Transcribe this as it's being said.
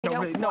I don't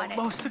really, want it.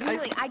 Most of it.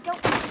 Really, I don't.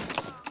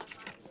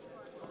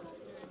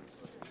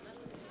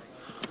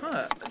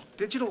 Huh? A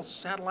digital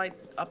satellite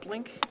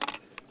uplink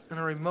and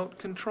a remote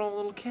control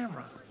little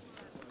camera.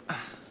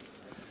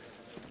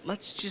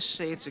 Let's just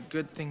say it's a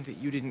good thing that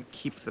you didn't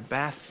keep the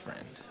bath friend.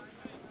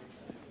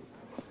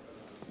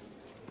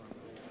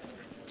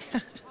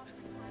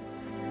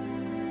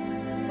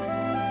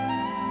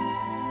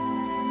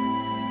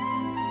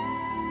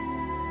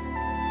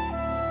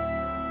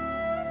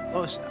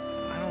 Lois,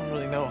 I don't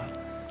really know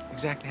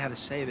exactly how to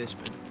say this,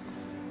 but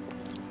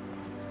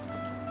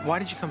why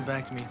did you come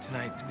back to me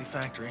tonight in the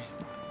factory?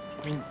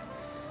 I mean,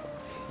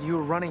 you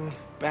were running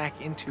back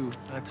into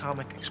an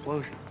atomic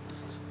explosion.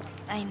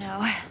 I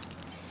know.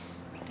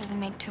 Doesn't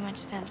make too much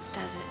sense,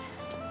 does it?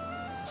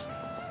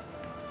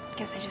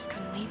 Guess I just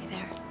couldn't leave you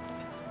there.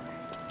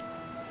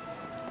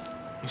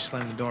 You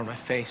slammed the door in my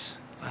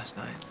face last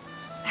night.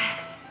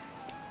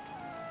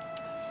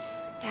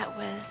 That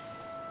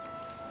was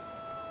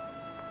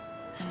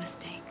a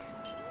mistake.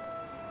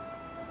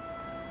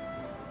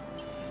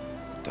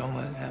 Don't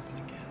let it happen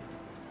again.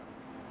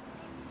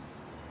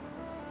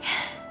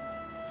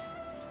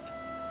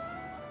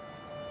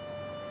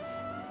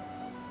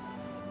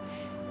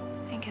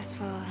 I guess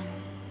we'll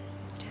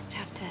just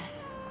have to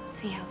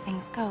see how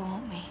things go,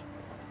 won't we?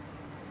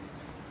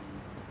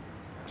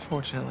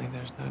 Fortunately,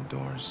 there's no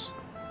doors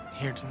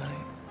here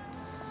tonight.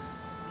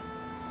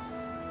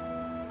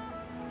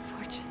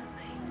 Fortunately.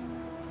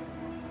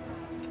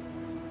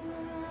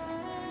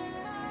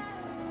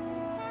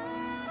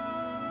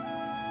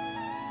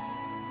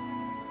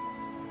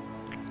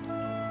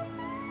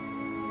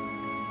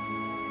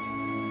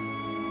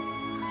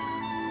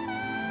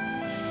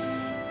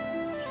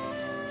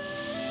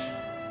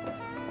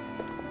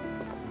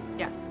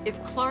 Yeah,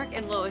 if Clark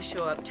and Lois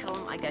show up, tell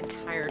them I got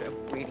tired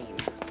of waiting.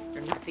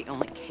 They're not the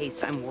only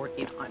case I'm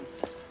working on.